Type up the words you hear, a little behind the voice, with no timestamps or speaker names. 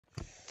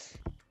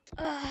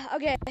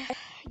Okay,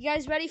 you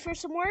guys ready for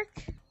some work?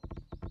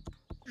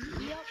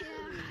 Yep,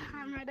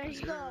 I'm ready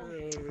to go.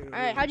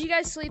 Alright, how'd you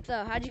guys sleep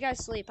though? How'd you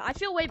guys sleep? I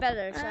feel way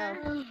better, so. I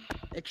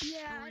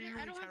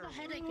don't have a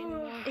headache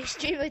anymore.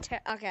 Extremely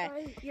okay.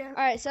 Yeah.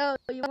 Alright, so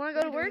you wanna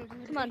go to work?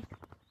 Come on.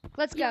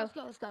 Let's go.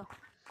 Let's go.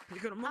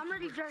 I'm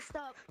already dressed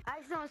up.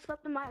 I still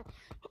slept in my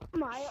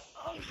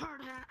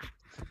hard hat.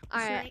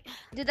 Alright.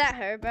 Did that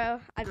hurt, bro?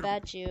 I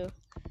bet you.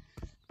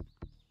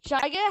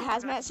 Should I get a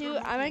hazmat suit?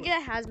 I'm gonna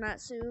get a hazmat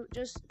suit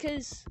just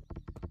cause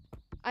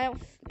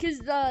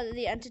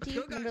the entity,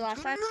 remember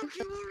last time?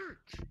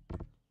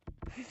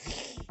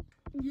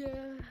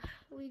 Yeah.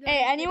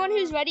 Hey, anyone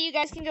who's ready, you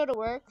guys can go to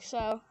work.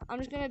 So I'm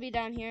just gonna be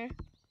down here.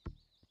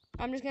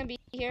 I'm just gonna be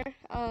here.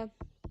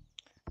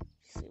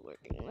 See,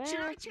 working there. Should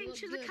I change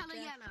to the color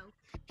yellow?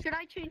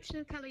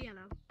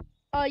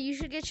 You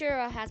should get your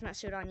hazmat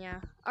suit on.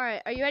 Yeah. All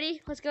right. Are you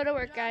ready? Let's go to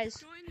work, guys.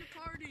 Join the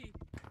party.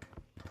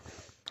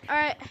 All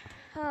right.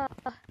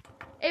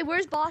 Hey,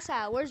 where's boss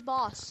at? Where's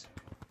boss?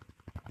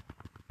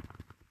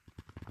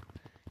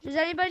 Does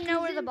anybody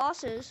know where the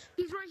boss is?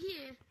 He's right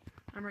here.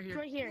 I'm right here.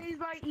 Right here. He's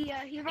right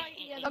here.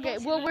 Okay,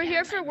 well, we're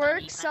here for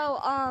work, so,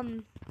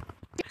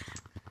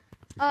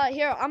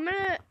 here,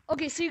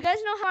 okay, so you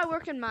guys know how I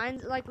work in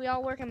mines, like, we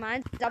all work in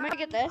mines. I'm gonna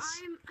get this.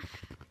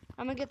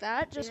 I'm gonna get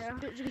that, just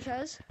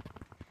because.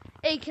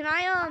 Hey, can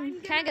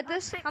I get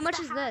this? How much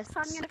is this?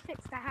 I'm gonna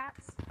fix the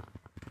hats.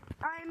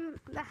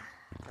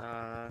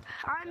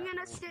 I'm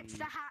gonna stitch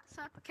the hats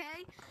up,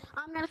 okay?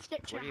 I'm gonna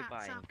stitch the hats up. What are you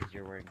buying? Because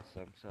you're wearing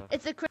some stuff.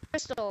 It's a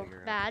crystal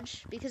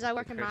badge, because I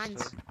work in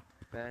mines.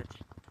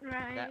 Badge?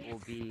 Right. That will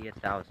be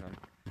 1,000.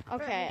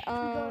 Okay,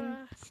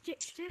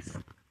 stitch this.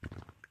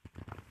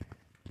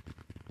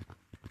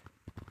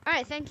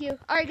 Alright, thank you.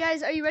 Alright,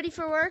 guys, are you ready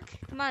for work?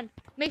 Come on.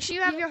 Make sure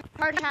you have your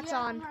hard hats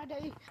on. I'm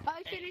ready.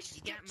 I finished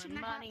stitching the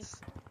hats.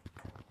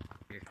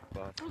 Here,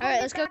 boss. Alright,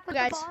 let's go,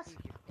 guys.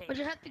 We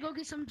just have to go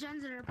get some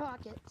gems in our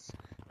pockets.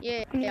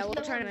 Yeah, we'll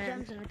turn them in.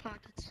 Gems in our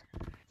pockets.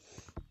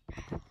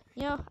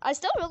 You know, I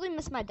still really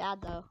miss my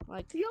dad, though.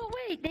 Like, yo,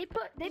 wait, they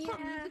put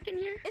music in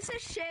here. It's a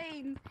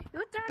shame.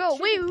 Bro,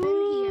 wait.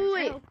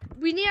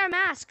 We need our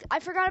mask. I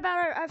forgot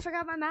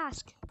my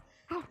mask.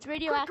 It's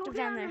radioactive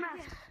down there.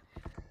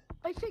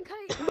 I think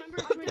I remember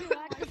it's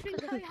radioactive. I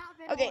think I have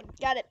it. Okay,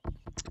 got it.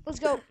 Let's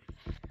go.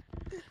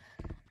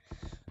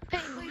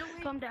 Hey, wait,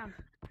 calm down.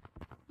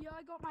 Yeah,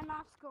 I got my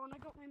mask on.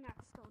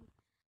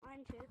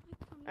 I'm good.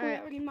 Alright. I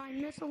already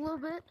mined this a little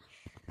bit.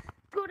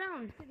 Go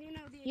down.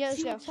 Yeah,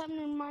 let's go. What's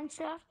happening in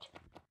Minecraft?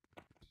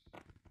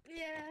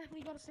 Yeah,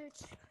 we gotta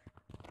search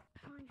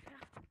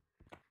Minecraft.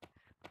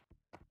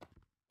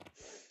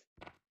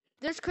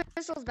 There's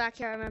crystals back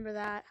here, I remember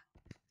that.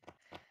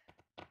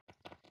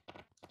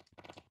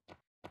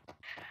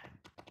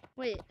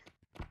 Wait.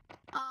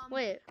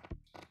 Wait.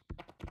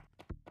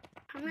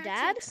 I'm gonna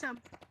Dad? take some.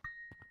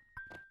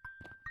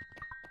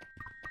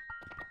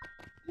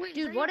 Wait,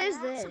 Dude, what is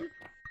this?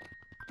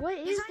 What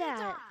is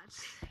that?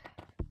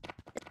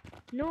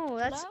 No,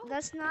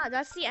 that's not.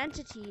 That's the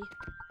entity.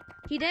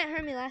 He didn't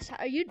hurt me last time.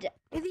 Are you dead?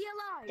 Is he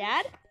alive?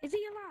 Dad? Is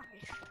he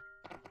alive?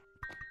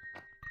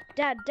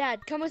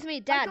 Dad, come with me.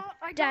 Dad,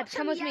 Dad,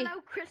 come with me.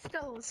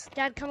 Crystals.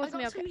 Dad, come with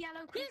me. Okay.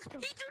 Yellow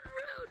crystals.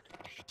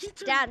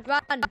 Dad,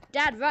 run.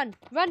 Dad, run.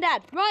 Run,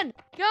 Dad, run.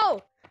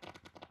 Go.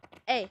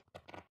 Hey,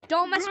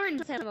 don't mess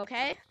with him,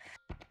 okay?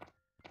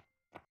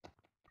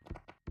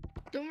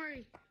 Don't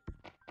worry.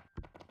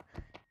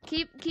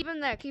 Keep him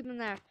there. Keep him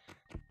there.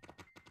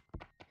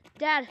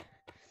 Dad,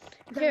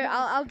 here,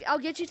 I'll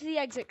get you to the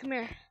exit. Come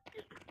here.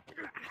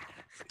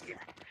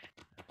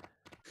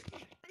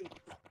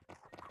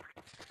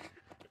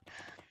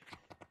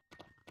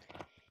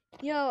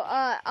 Yo,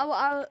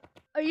 are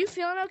you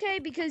feeling okay?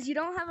 Because you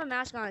don't have a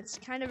mask on. It's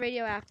kind of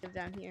radioactive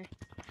down here.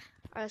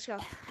 All right, let's go.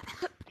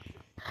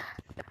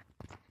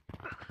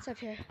 It's up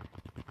here.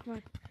 Come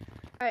on.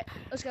 All right,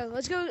 let's go.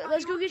 Let's go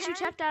get you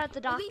checked out at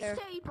the doctor.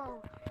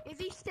 Is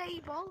he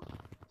stable?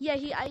 Yeah,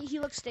 he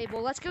looks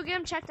stable. Let's go get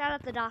him checked out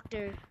at the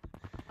doctor.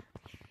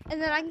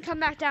 And then I can come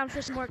back down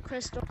for some more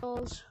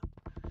crystals.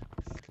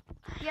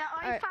 Yeah,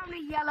 I found a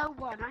yellow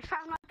one. I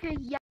found like a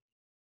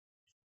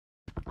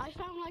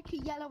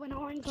yellow and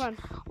orange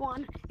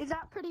one. Is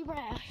that pretty rare?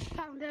 I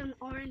found an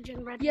orange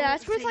and red one. Yeah,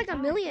 it's worth like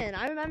 $1 million.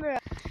 I remember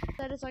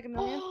that it's like $1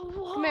 million.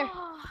 Oh, come here.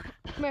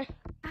 Come here.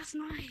 That's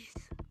nice.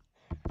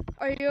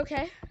 Are you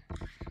okay?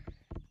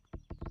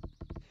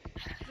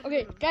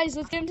 Okay, guys,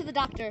 let's get him to the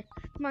doctor.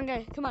 Come on,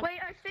 guys. Come on.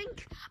 Wait, I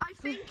think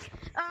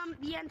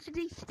the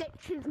entity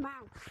stitched his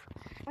mouth.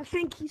 I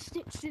think he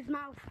stitched his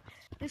mouth.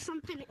 There's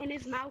something in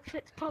his mouth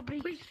that's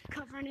probably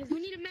covering his. We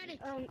need a medic.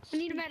 We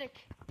need a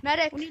medic.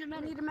 Medic. We need a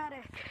medic.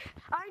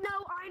 I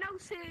know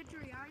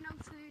surgery.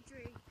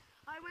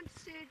 I went to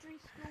surgery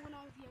school when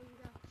I was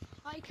younger.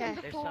 I can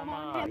There's perform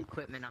on some him.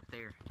 equipment up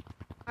there.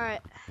 All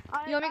right.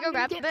 You want me to go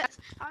grab it?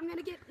 I'm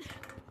gonna get.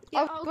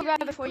 Yeah, I'll go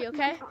grab it for you,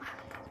 okay?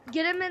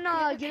 Get him in.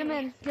 Get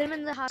him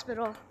in the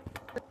hospital.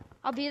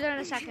 I'll be there in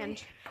a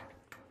second.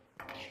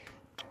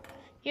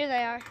 Here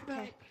they are.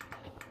 Okay.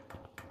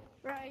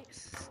 Right.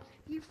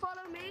 You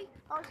follow me.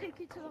 I'll take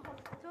you to the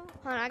hospital.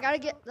 Hold on, I gotta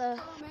get the.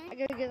 Follow me. I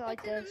gotta get like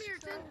It's in the this.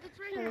 mirror. It's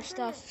right here. Other It's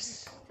stuff.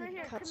 It's right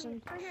here. Cuts Come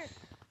in. here. Right here.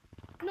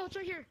 No, it's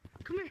right here.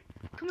 Come here.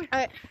 Come here. All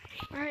right.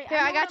 All right. Here,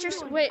 I got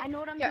your. Wait. I know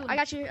what I'm Here, doing. I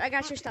got your. I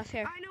got your stuff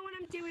here. I know what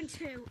I'm doing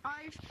too.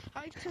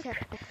 I've took. Okay.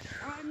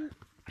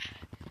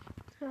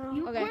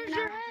 You, Okay. Where's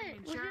your head?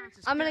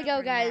 I'm gonna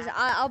go, guys.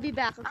 I'll be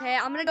back. Okay.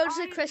 I'm gonna go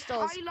to the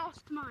crystals. I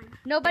lost mine.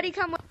 Nobody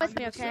come with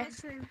me, okay?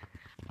 Listen.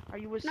 Are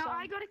you with No, some?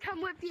 I gotta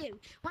come with you.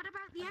 What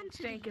about the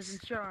think his entities?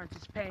 insurance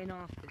is paying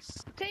off this.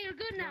 Okay, you're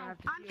good now. have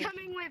to I'm pay-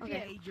 coming with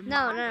Okay. you. No.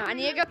 I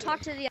need to go talk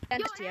to the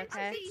entity, Yo,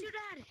 okay? entities,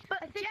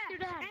 but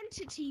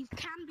entities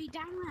can be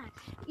down there.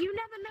 You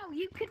never know.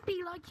 You could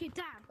be like your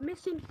dad,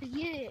 missing for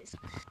years.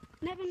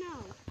 Never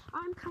know.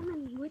 I'm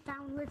coming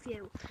down with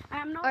you.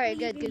 I'm not Alright,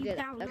 leaving good. you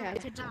down Okay. there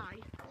to die.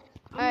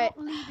 I'm Alright,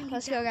 not leaving you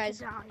let's down go, guys.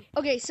 to die.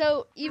 Okay,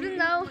 so even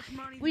though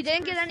money we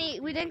didn't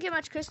get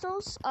much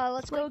crystals,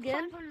 let's go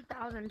again.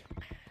 500,000.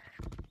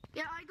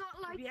 Yeah, I got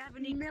like If you have a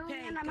any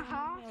million and a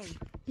half.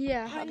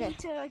 Yeah. I Okay. need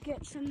to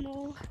get some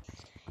more.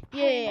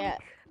 Yeah.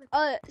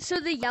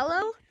 So the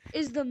yellow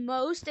is the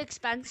most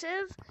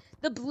expensive.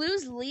 The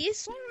blue's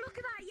least. Oh, look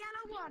at that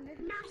yellow one. There's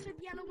massive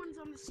yellow ones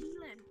on the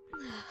ceiling.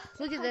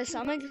 Look at this.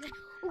 I'm gonna.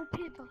 Oh,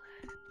 people.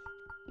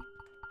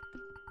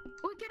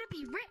 We're gonna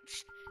be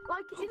rich.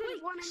 Like, it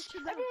is one into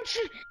the...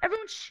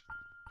 Everyone shh.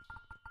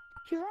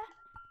 You there?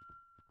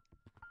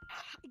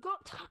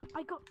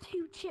 I got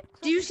 2 chips.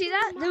 Do you see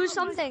that? There was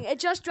something. It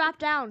just dropped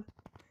down.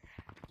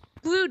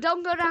 Blue,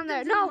 don't go down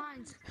there. No,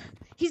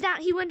 he's down.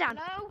 He went down.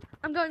 Hello?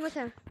 I'm going with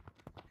him.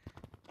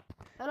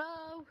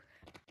 Hello?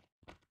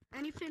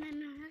 Anything in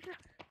there?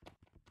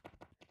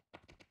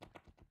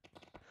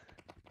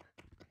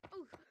 Oh,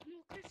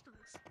 more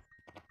crystals.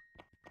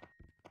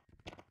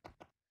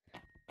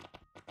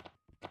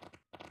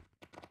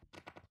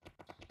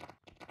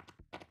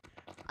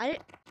 I.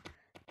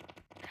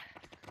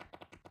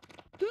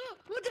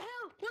 What the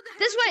hell? What the hell?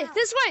 This is way.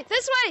 that?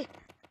 This way.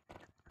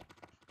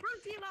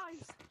 Run for your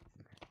lives.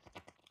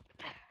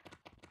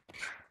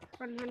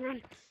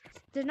 Run.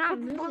 They're not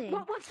moving.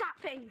 What was that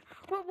thing?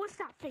 What was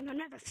that thing? I've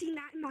never seen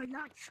that in my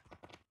life.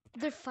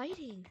 They're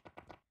fighting.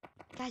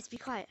 Guys, be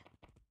quiet.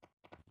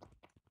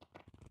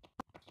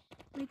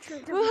 Make sure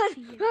it doesn't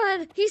see you.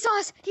 Run! He saw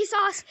us.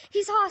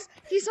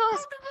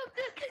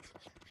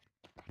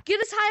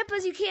 Get as high up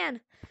as you can.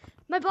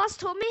 My boss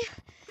told me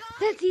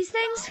that these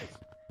things.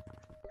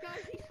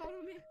 Guys, he's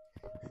following me.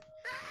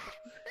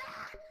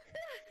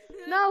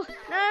 No.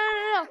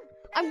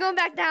 I'm going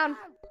back down.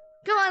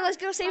 Come on, let's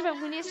go save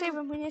him. We need to save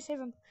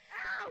him.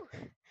 Ow!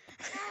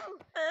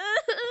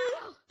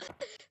 Ow!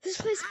 This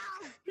place.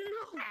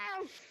 No!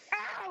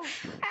 Ow!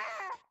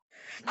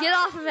 Get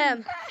off of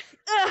him.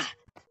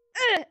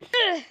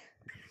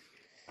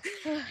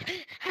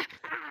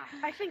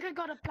 I think I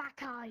got a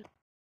black eye.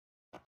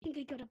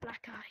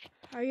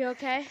 Are you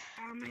okay?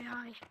 Oh, my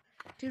eye.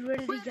 Dude, where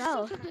did he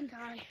go?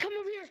 Come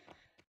over here.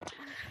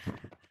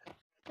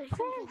 I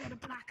think I got a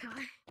black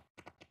eye.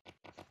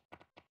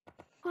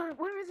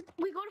 Where is it?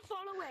 We gotta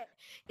follow it.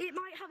 It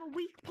might have a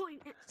weak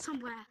point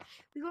somewhere.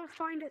 We gotta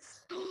find it.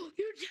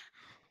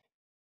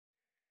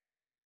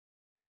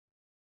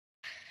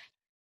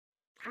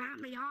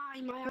 My eye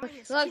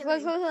is Look.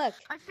 killing.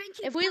 I think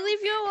If we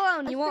leave you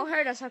alone, you won't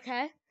hurt us,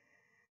 okay?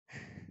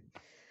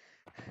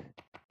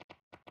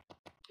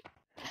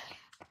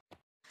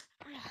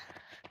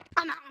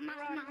 I'm out.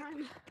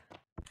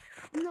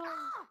 No.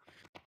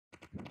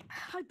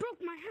 I broke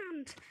my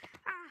hand.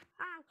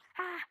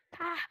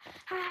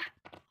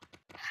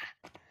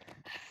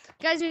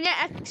 Guys, we need to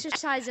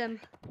exercise him.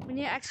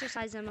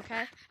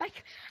 Okay?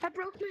 I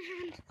broke my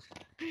hand.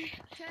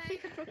 I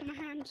think I broke my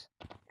hand.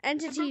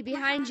 Entity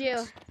behind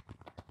you.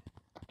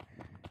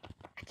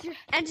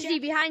 I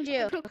Behind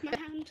you. broke my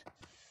hand.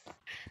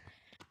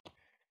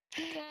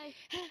 Okay.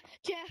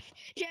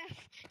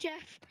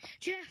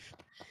 Jeff.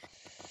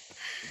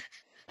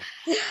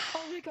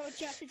 Oh my god,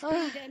 Jeff, it's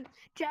bleeding.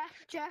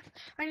 Jeff,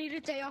 I need a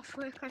day off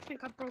work. I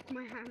think I broke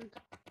my hand.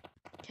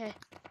 Okay.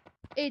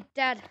 Hey,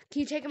 Dad, can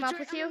you take him up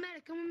with you? I'm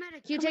a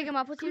medic. Can you take him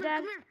up with you,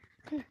 Dad?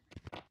 Come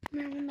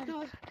here.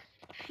 No,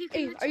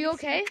 Hey, are you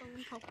okay?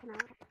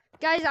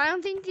 Guys, I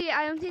don't think the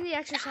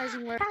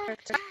exercising works.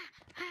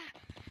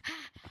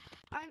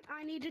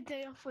 I need a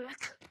day off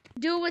work.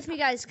 Do it with me,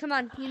 guys. Come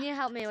on, you need to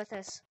help me with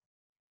this.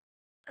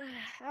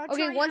 I'll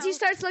Okay, try once he help.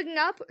 starts looking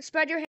up,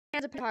 spread your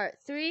hands apart.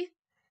 3,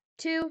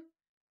 2,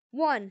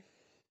 1.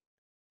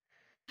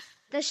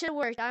 That should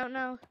work. I don't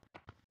know.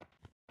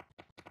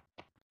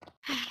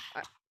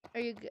 Are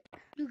you good?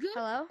 You good?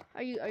 Hello?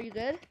 Are you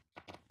good?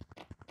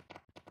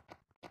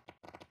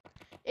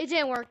 It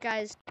didn't work,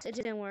 guys. It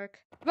didn't work.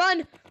 Run!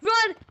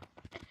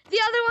 The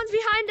other one's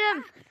behind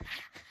him.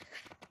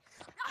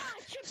 I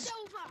tripped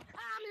over.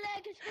 My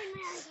leg is in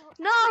my ankle.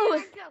 No!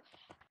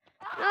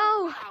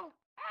 No!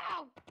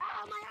 Ow,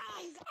 my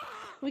eyes.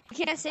 We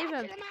can't save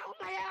him. Get him out of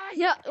my eyes.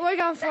 Yeah, we're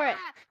going for it.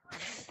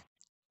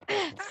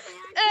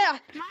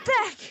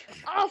 Back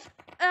off.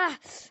 I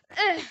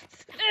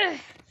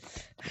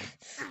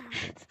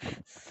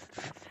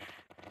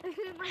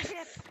hit my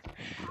hip.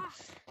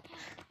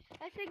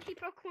 I think he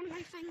broke one of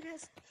my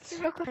fingers. He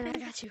broke one. I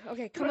got you.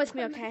 Okay, come with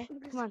me, okay?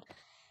 Come on.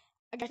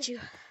 I got you.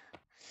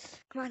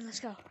 Come on, let's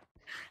go.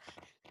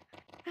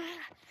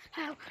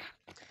 How?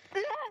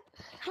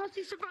 How's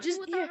he surviving Just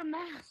without a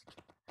mask?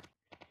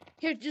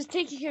 Here, just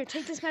take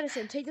this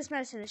medicine. Take this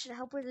medicine. It should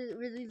help with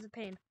relieve the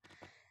pain.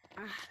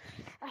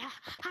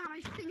 My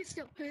finger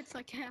still hurts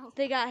like hell.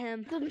 They got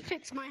him. Doesn't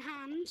fix my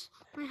hand.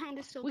 My hand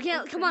is still. We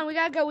can't. broken. Come on, we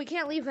gotta go. We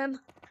can't leave him.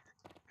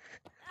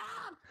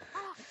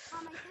 My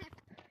hip.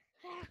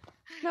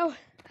 No,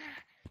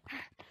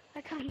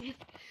 I can't leave.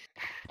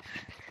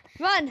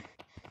 run.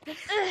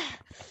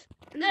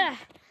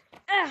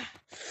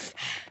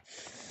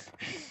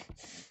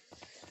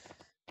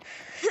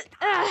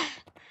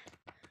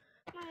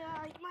 My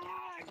eye.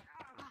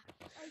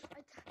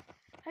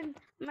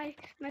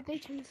 My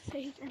vision's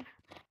fading.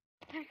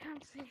 I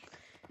can't see.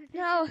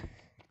 No,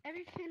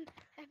 Everything is.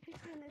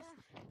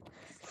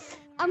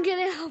 I'm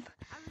getting home.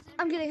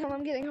 I'm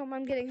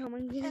getting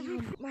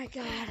home. My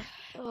God.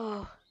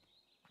 Oh.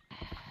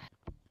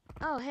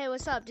 Oh, hey,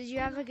 what's up? Did you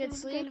have a good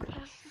sleep?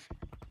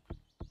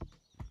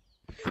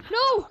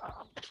 No!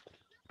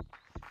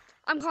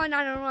 I'm calling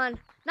 911.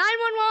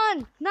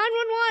 911!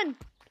 911!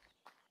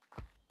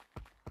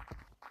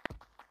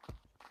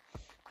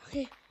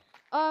 Okay.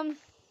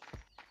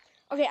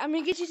 Okay, I'm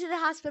gonna get you to the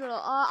hospital.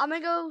 I'm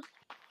gonna go.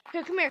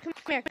 Here, come here.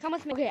 Come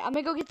with me. Okay, I'm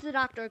gonna go get to the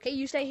doctor. Okay,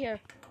 you stay here.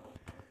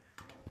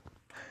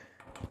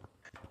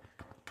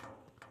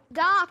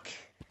 Doc!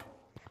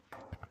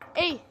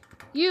 Hey,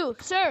 you,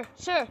 sir,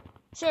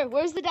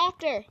 where's the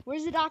doctor?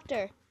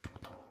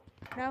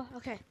 No?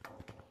 Okay.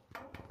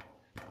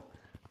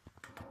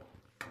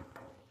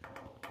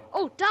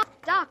 Oh,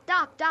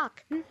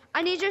 Doc!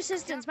 I need your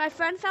assistance. My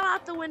friend fell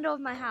out the window of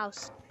my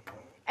house.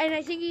 And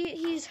I think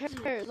he's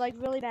hurt, like,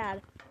 really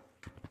bad.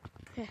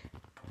 Okay.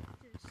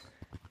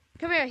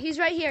 Come here, he's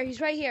right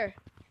here.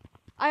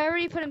 I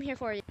already put him here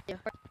for you.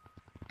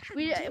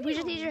 We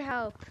just need your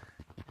help.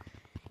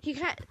 He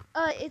can't,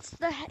 it's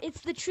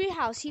the tree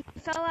house. He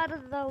fell out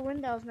of the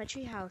window of my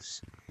tree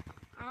house.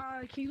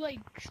 Can you, like,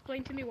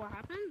 explain to me what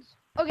happens?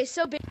 Okay,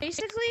 so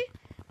basically,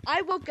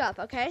 I woke up,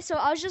 okay? So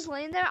I was just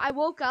laying there, I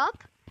woke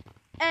up,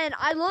 and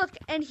I look,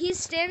 and he's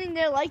standing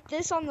there like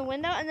this on the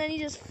window, and then he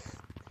just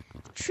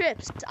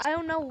trips. I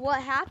don't know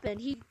what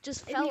happened. He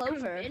just fell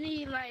over.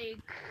 Any, like,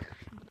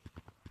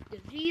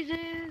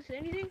 diseases,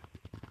 anything?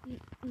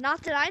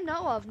 Not that I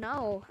know of,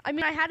 no. I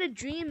mean, I had a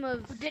dream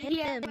of Did him, he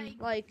have,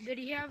 like, did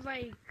he have,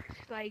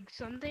 like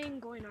something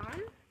going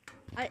on?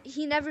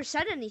 he never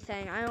said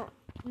anything.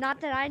 Not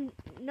that I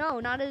know,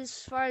 not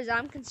as far as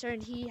I'm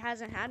concerned, he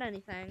hasn't had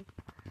anything.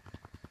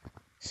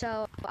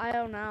 So, I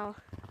don't know.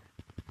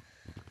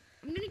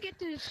 I'm gonna get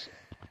this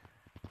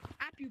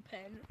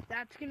AppuPen.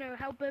 That's gonna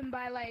help him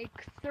by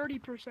like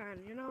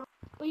 30%, you know?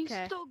 But he's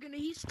Okay. still gonna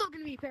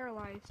be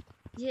paralyzed.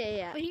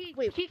 Yeah. But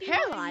Wait,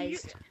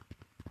 paralyzed?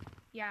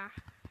 Yeah.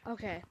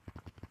 Okay.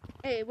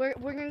 Hey, we're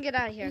gonna get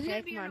out of here, He's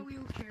okay? gonna be Come in a on.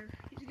 wheelchair.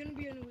 He's gonna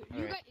be in a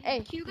wheelchair. Alright. Hey,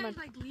 can you come guys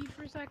on. like leave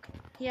for a sec?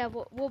 Yeah,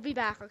 we'll be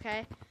back,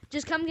 okay?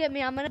 Just come get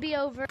me. I'm gonna be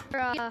over.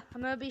 I'm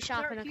gonna be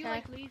shopping, Sir, can you okay?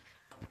 like leave?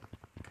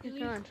 Come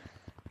leave? on.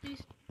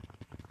 Please.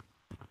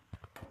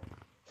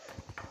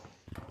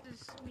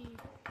 This is me.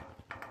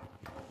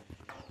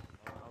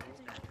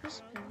 This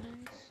is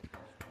nice.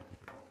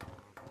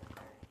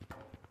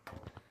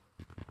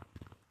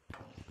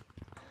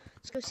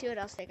 Let's go see what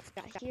else they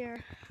got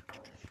here.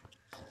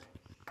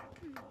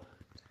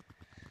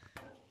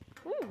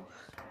 Ooh.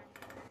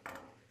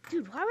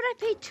 Dude, why would I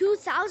pay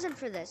 $2,000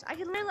 for this? I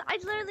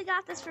literally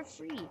got this for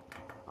free.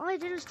 All I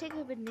did was take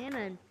a banana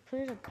and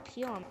put a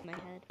peel on my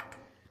head.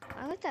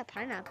 I like that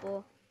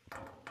pineapple.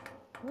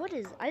 What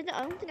is? I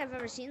don't think I've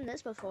ever seen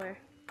this before.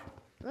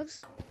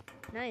 Looks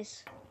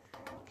nice.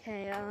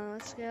 Okay,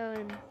 let's go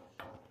and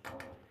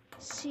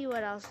see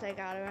what else they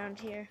got around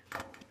here.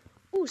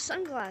 Ooh,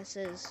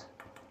 sunglasses.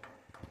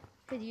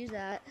 Could use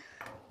that.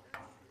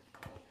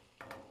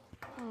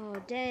 Oh,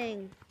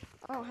 dang.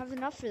 I don't have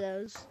enough for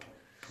those.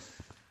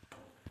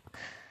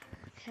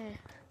 Okay.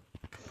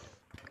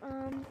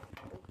 Oh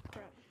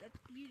crap, that's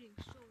bleeding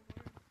so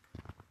hard.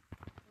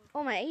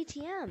 Oh, my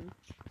ATM.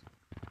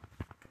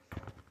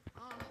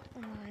 Oh,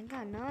 Oh, I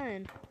got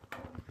none.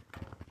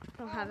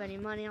 Don't have any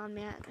money on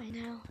me right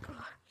now.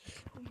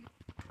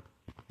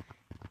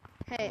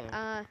 Hey,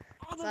 oh,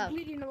 what's that's up?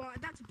 bleeding a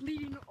lot. That's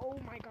bleeding. Oh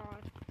my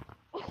god.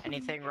 Oh,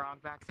 Anything wrong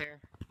back there?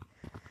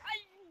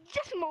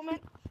 just a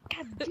moment.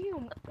 God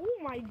damn. Oh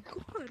my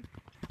god.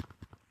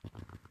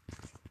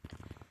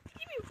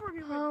 Give me a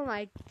fucking Oh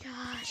my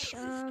gosh. Jesus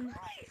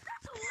Christ,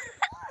 that's a lot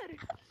of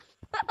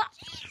blood.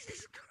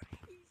 Jesus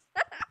Christ.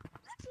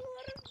 That's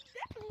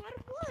a lot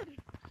of blood.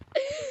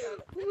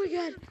 Oh my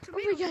god. Oh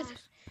my god. Tomatoes.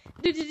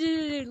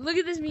 Dude, look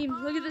at this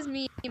meme. Look at this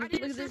meme. I Look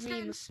need at this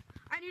meme. assistance.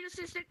 I need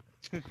assistance.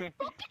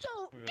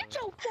 Oh, get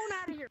your phone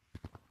out of here.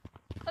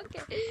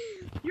 Okay.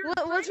 Your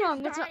What's friend wrong?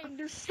 is What's wrong? dying.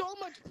 There's so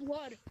much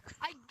blood.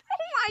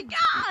 Oh my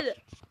god.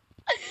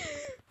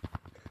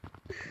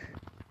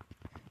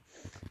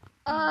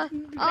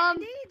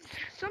 Band-Aids?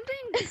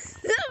 Something?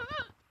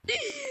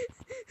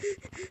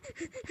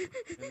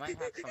 We might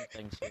have some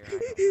things here.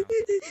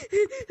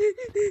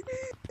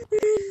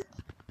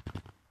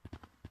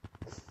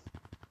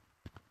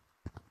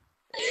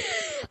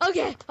 I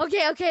don't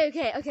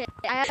know. Okay.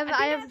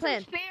 I have a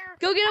plan.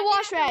 Go get a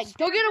wash rag.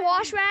 Go get a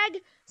wash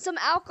rag, some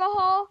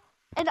alcohol,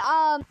 and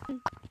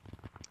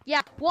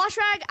yeah, wash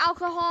rag,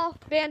 alcohol,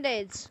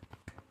 band-aids,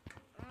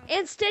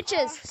 and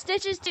stitches.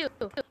 Stitches too.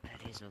 That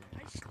is a...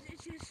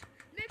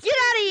 Get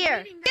out of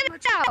here!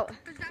 Get out!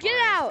 Get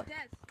out!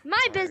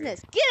 My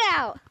business. Get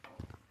out!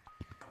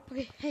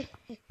 Okay, hey.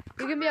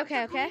 You're gonna be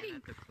okay, okay?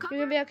 You're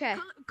gonna be okay.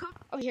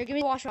 Oh, here, give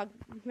me the wash rag.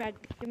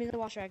 Give me the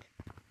wash rag.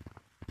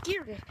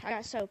 Here. Okay, I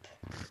got soap.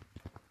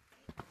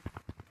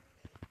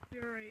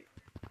 You're right.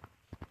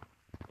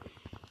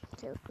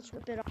 Okay, let's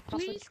rip it off.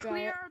 Please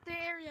clear out the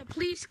area.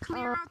 Please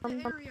clear out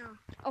the area.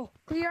 Oh,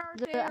 Clear out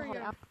the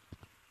area.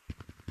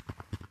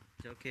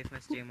 Is it okay if I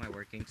stay in my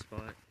working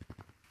spot?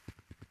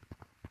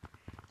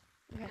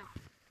 Okay.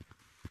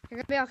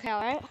 You're gonna be okay,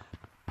 alright?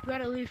 You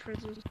gotta leave for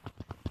this.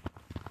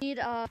 Need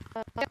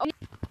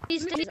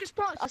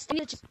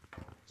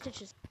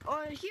stitches.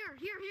 Oh, here.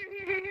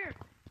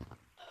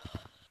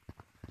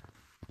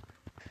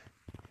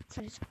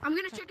 Sorry. I'm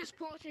gonna check his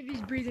pulse if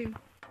he's breathing.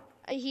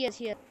 He is.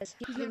 He is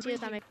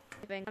not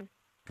moving.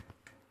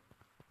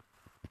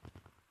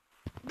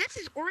 That's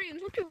his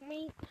organs. Look at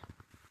me.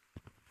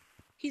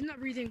 He's not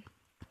breathing.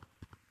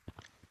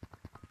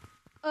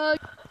 What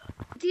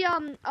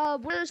are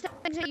those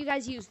things that you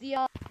guys use? The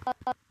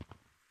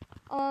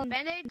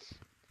Band-aids?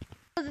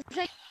 the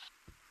thing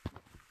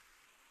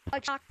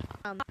like shock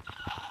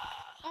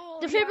Oh,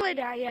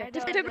 defibrillator. yeah.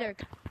 Defibrillator.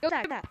 Go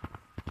back. That.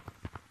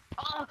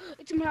 Oh,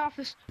 it's in my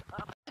office.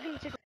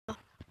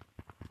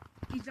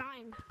 He's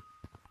dying.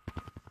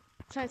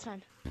 It's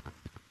fine.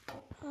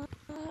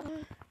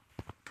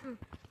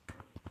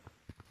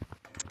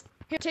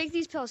 Here, take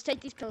these pills.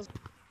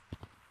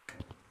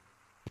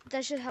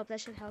 That should help.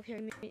 Here,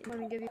 let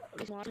me give you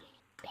this water.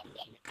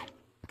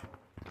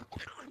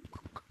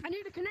 I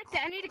need to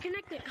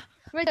connect it.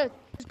 Right there.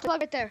 There's a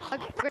plug right there.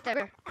 Right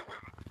there.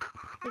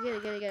 Get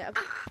it.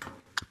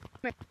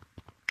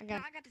 Okay.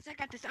 I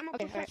got this. I'm a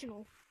Okay,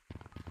 professional.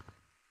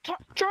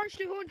 Charge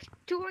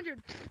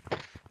 200.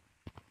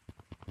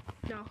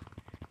 No.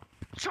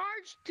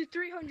 Charge to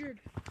 300.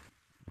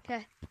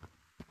 Okay.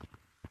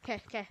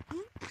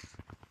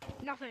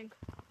 Nothing.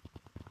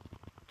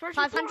 Charge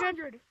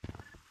 500?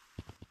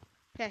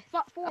 Okay.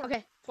 4.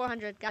 Okay.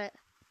 400. Got it.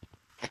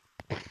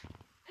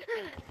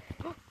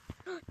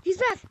 He's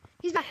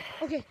back.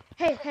 Okay.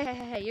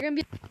 Hey. You're gonna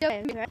be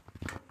okay, right?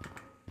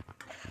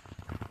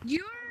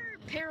 You're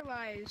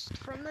paralyzed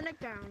from the neck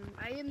down.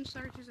 I am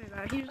sorry to say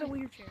that. Here's a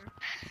wheelchair.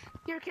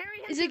 Here, carry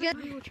him Is to it the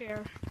good?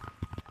 wheelchair.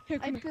 Here,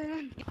 I come put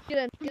him. Get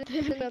in.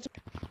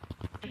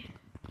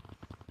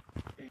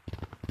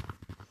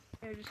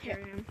 Here, just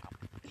carry him.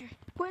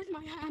 Where's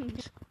my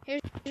hand?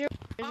 Here's your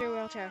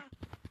wheelchair.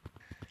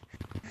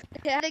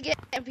 I had to get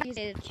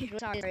amputated.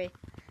 Sorry.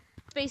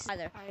 Space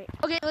either. Alright.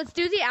 Okay, let's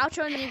do the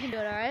outro and then you can do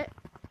it, alright?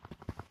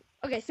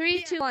 Okay,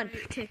 3, 2, 1.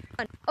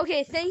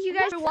 Okay, thank you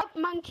guys for What's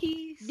watching. up,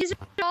 monkeys? These are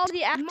all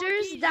the actors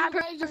Monkeys, that you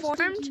guys are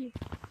performed stinky.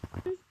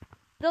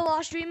 the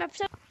Lost Dream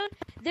episode.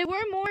 There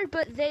were more,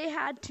 but they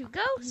had to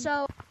go,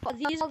 so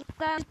these are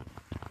them.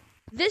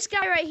 This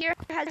guy right here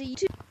has a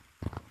YouTube.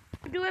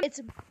 Do it. It's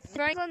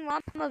Franklin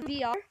Llama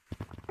VR.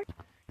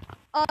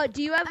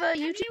 Do you have a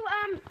YouTube?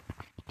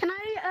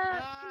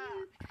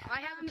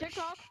 I have a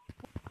TikTok.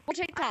 What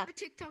I TikTok? have a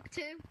TikTok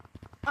too.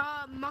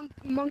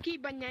 Monkey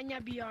Banana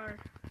BR.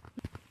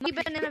 Me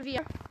Banana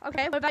VR.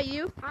 Okay, what about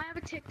you? I have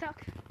a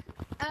TikTok.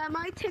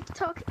 My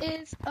TikTok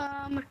is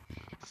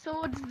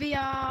Swords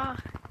VR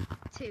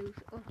 2.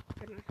 Oh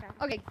goodness.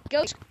 Okay,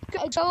 go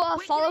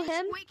follow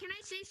him. Wait,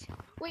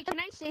 can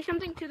I say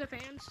something to the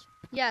fans?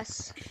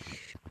 Yes.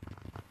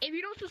 If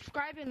you don't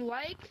subscribe and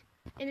like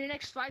in the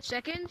next 5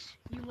 seconds,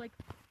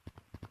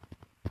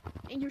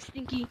 and you're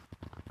stinky.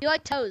 You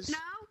like toes?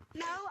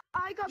 No,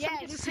 I got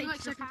something to say like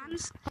to the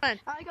fans. Hold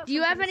on. Do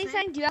you have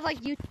anything? Do you have like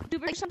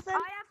YouTube or something?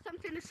 I have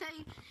something to say.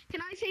 Can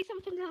I say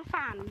something to the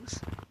fans?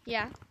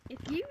 Yeah. If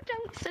you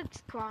don't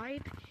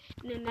subscribe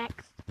in the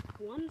next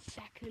 1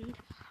 second,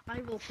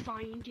 I will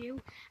find you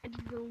and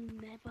you will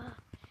never,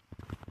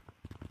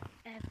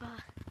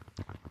 ever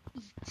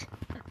eat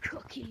a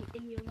cookie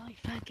in your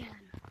life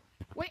again.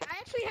 Wait, I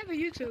actually have a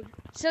YouTube.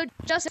 So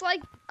just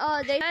like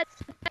they said,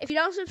 if you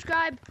don't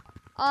subscribe,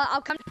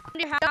 I'll come to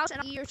your house and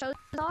I'll eat your toes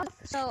off.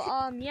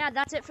 So yeah,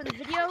 that's it for the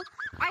video.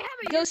 I have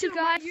a Go YouTube.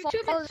 subscribe, My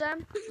YouTube follow is,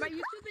 them.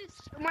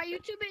 my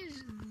YouTube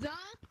is the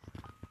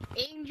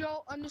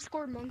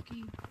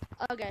angel_monkey.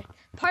 Okay.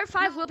 Part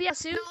 5 will be out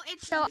soon. No,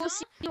 it's So we'll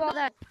see you all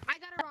then. I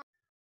got it wrong.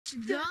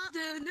 The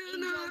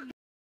angel